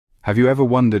Have you ever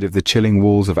wondered if the chilling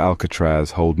walls of Alcatraz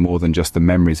hold more than just the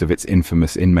memories of its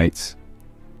infamous inmates?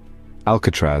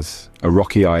 Alcatraz, a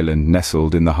rocky island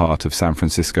nestled in the heart of San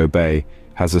Francisco Bay,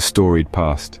 has a storied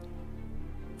past.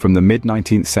 From the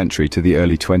mid-19th century to the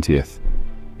early 20th,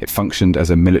 it functioned as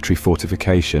a military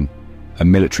fortification, a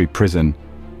military prison,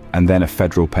 and then a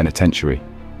federal penitentiary.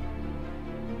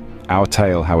 Our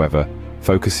tale, however,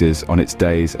 focuses on its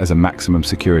days as a maximum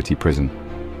security prison.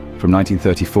 From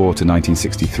 1934 to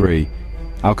 1963,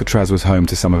 Alcatraz was home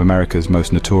to some of America's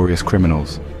most notorious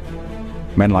criminals.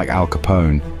 Men like Al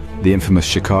Capone, the infamous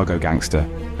Chicago gangster,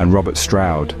 and Robert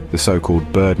Stroud, the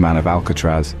so-called Birdman of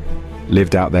Alcatraz,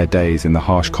 lived out their days in the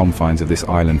harsh confines of this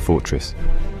island fortress.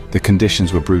 The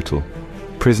conditions were brutal.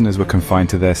 Prisoners were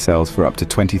confined to their cells for up to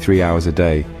 23 hours a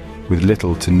day, with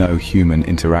little to no human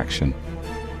interaction.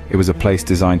 It was a place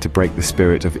designed to break the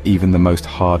spirit of even the most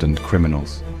hardened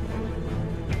criminals.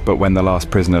 But when the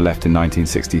last prisoner left in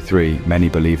 1963, many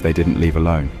believe they didn't leave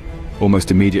alone.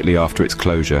 Almost immediately after its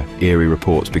closure, eerie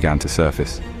reports began to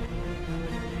surface.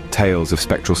 Tales of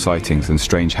spectral sightings and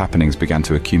strange happenings began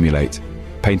to accumulate,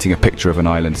 painting a picture of an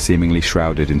island seemingly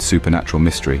shrouded in supernatural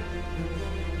mystery.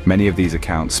 Many of these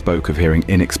accounts spoke of hearing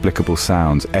inexplicable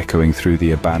sounds echoing through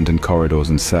the abandoned corridors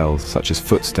and cells, such as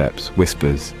footsteps,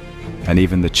 whispers, and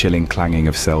even the chilling clanging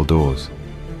of cell doors.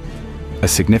 A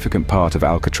significant part of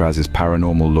Alcatraz's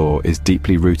paranormal lore is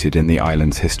deeply rooted in the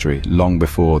island's history, long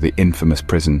before the infamous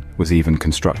prison was even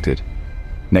constructed.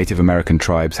 Native American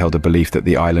tribes held a belief that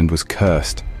the island was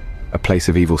cursed, a place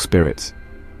of evil spirits.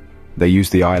 They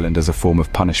used the island as a form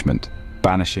of punishment,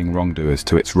 banishing wrongdoers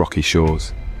to its rocky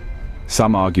shores.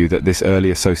 Some argue that this early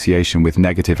association with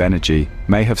negative energy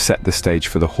may have set the stage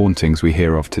for the hauntings we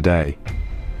hear of today.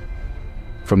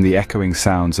 From the echoing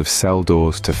sounds of cell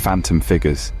doors to phantom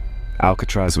figures,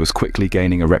 Alcatraz was quickly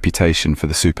gaining a reputation for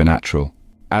the supernatural.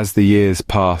 As the years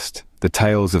passed, the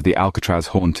tales of the Alcatraz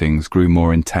hauntings grew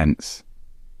more intense.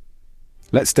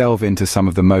 Let's delve into some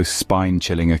of the most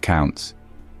spine-chilling accounts.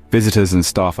 Visitors and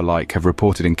staff alike have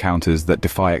reported encounters that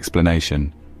defy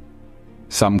explanation.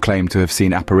 Some claim to have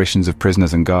seen apparitions of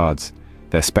prisoners and guards,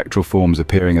 their spectral forms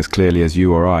appearing as clearly as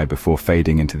you or I before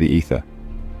fading into the ether.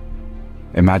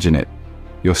 Imagine it.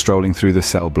 You're strolling through the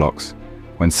cell blocks,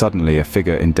 when suddenly a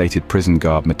figure in dated prison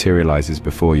garb materializes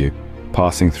before you,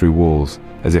 passing through walls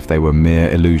as if they were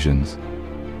mere illusions.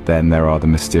 Then there are the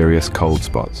mysterious cold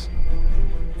spots.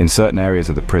 In certain areas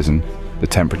of the prison, the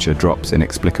temperature drops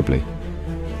inexplicably.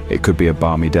 It could be a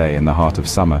balmy day in the heart of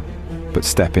summer, but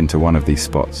step into one of these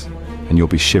spots, and you'll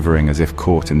be shivering as if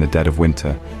caught in the dead of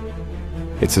winter.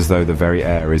 It's as though the very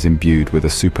air is imbued with a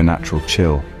supernatural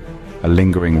chill, a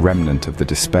lingering remnant of the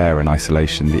despair and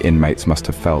isolation the inmates must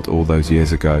have felt all those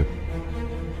years ago.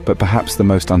 But perhaps the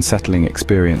most unsettling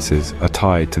experiences are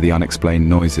tied to the unexplained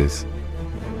noises.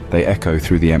 They echo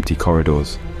through the empty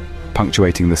corridors,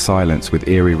 punctuating the silence with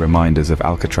eerie reminders of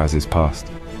Alcatraz's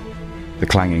past. The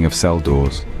clanging of cell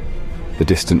doors, the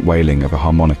distant wailing of a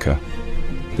harmonica,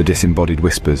 the disembodied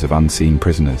whispers of unseen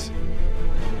prisoners.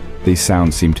 These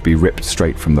sounds seem to be ripped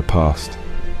straight from the past,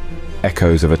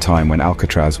 echoes of a time when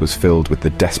Alcatraz was filled with the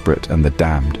desperate and the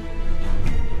damned.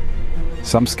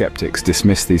 Some skeptics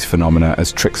dismiss these phenomena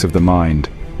as tricks of the mind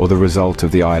or the result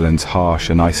of the island's harsh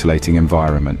and isolating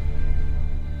environment.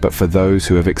 But for those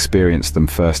who have experienced them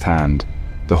firsthand,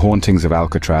 the hauntings of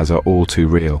Alcatraz are all too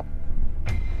real.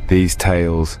 These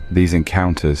tales, these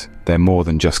encounters, they're more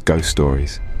than just ghost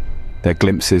stories. They're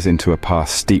glimpses into a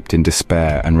past steeped in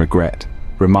despair and regret,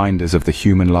 reminders of the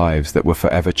human lives that were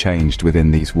forever changed within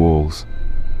these walls.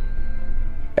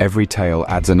 Every tale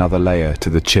adds another layer to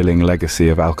the chilling legacy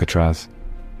of Alcatraz.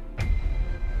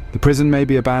 The prison may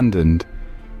be abandoned,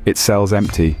 its cells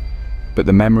empty, but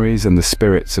the memories and the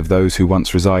spirits of those who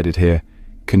once resided here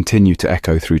continue to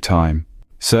echo through time.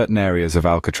 Certain areas of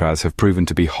Alcatraz have proven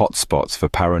to be hotspots for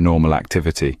paranormal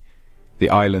activity. The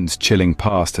island's chilling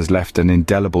past has left an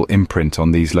indelible imprint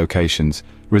on these locations,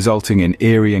 resulting in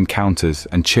eerie encounters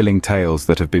and chilling tales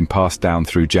that have been passed down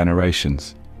through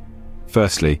generations.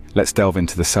 Firstly, let's delve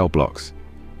into the cell blocks.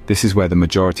 This is where the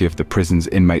majority of the prison's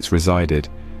inmates resided,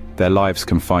 their lives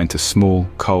confined to small,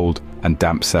 cold, and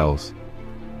damp cells.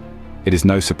 It is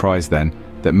no surprise then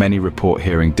that many report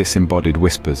hearing disembodied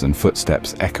whispers and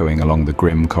footsteps echoing along the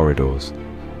grim corridors.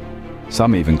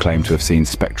 Some even claim to have seen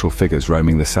spectral figures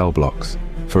roaming the cell blocks,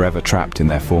 forever trapped in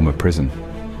their former prison.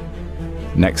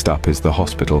 Next up is the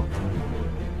hospital.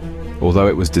 Although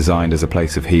it was designed as a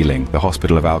place of healing, the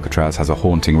Hospital of Alcatraz has a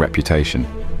haunting reputation.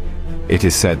 It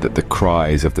is said that the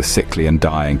cries of the sickly and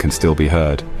dying can still be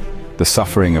heard, the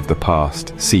suffering of the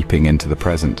past seeping into the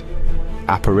present.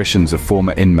 Apparitions of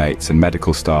former inmates and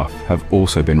medical staff have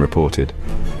also been reported.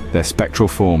 their spectral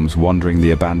forms wandering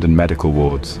the abandoned medical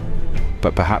wards.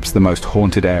 But perhaps the most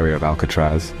haunted area of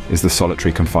Alcatraz is the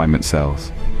solitary confinement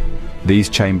cells. These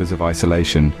chambers of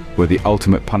isolation were the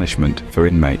ultimate punishment for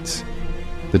inmates.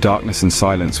 The darkness and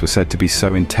silence were said to be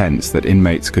so intense that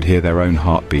inmates could hear their own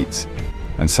heartbeats,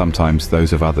 and sometimes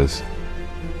those of others.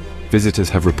 Visitors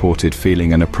have reported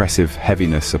feeling an oppressive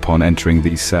heaviness upon entering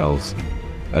these cells,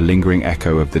 a lingering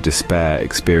echo of the despair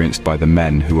experienced by the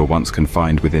men who were once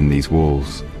confined within these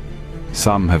walls.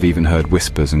 Some have even heard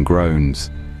whispers and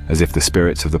groans, as if the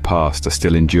spirits of the past are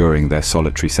still enduring their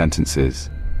solitary sentences.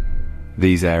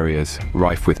 These areas,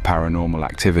 rife with paranormal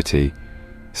activity,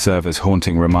 serve as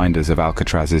haunting reminders of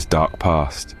Alcatraz's dark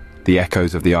past. The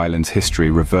echoes of the island's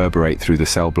history reverberate through the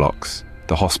cell blocks,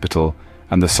 the hospital,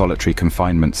 and the solitary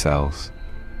confinement cells.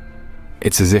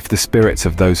 It's as if the spirits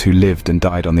of those who lived and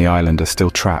died on the island are still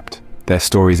trapped, their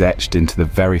stories etched into the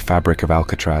very fabric of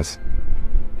Alcatraz.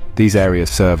 These areas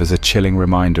serve as a chilling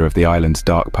reminder of the island's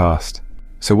dark past.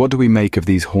 So what do we make of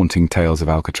these haunting tales of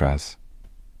Alcatraz?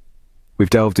 We've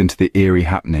delved into the eerie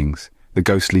happenings, the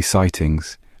ghostly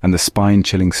sightings, and the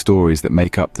spine-chilling stories that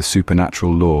make up the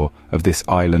supernatural lore of this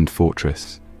island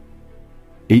fortress.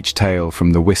 Each tale,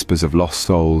 from the whispers of lost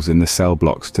souls in the cell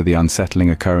blocks to the unsettling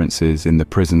occurrences in the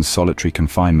prison's solitary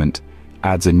confinement,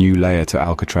 adds a new layer to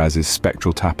Alcatraz's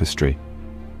spectral tapestry.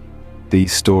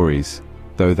 These stories,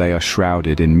 though they are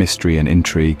shrouded in mystery and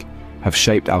intrigue, have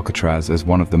shaped Alcatraz as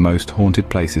one of the most haunted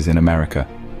places in America.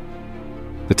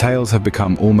 The tales have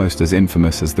become almost as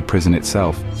infamous as the prison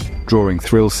itself, drawing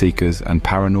thrill-seekers and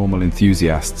paranormal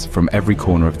enthusiasts from every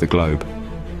corner of the globe.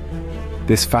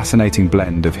 This fascinating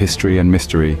blend of history and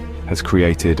mystery has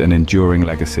created an enduring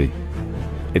legacy.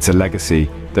 It's a legacy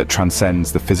that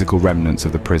transcends the physical remnants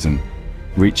of the prison,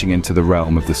 reaching into the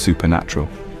realm of the supernatural.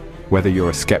 Whether you're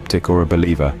a skeptic or a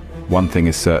believer, one thing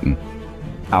is certain: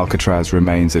 Alcatraz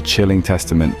remains a chilling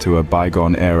testament to a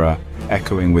bygone era,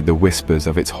 echoing with the whispers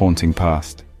of its haunting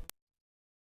past.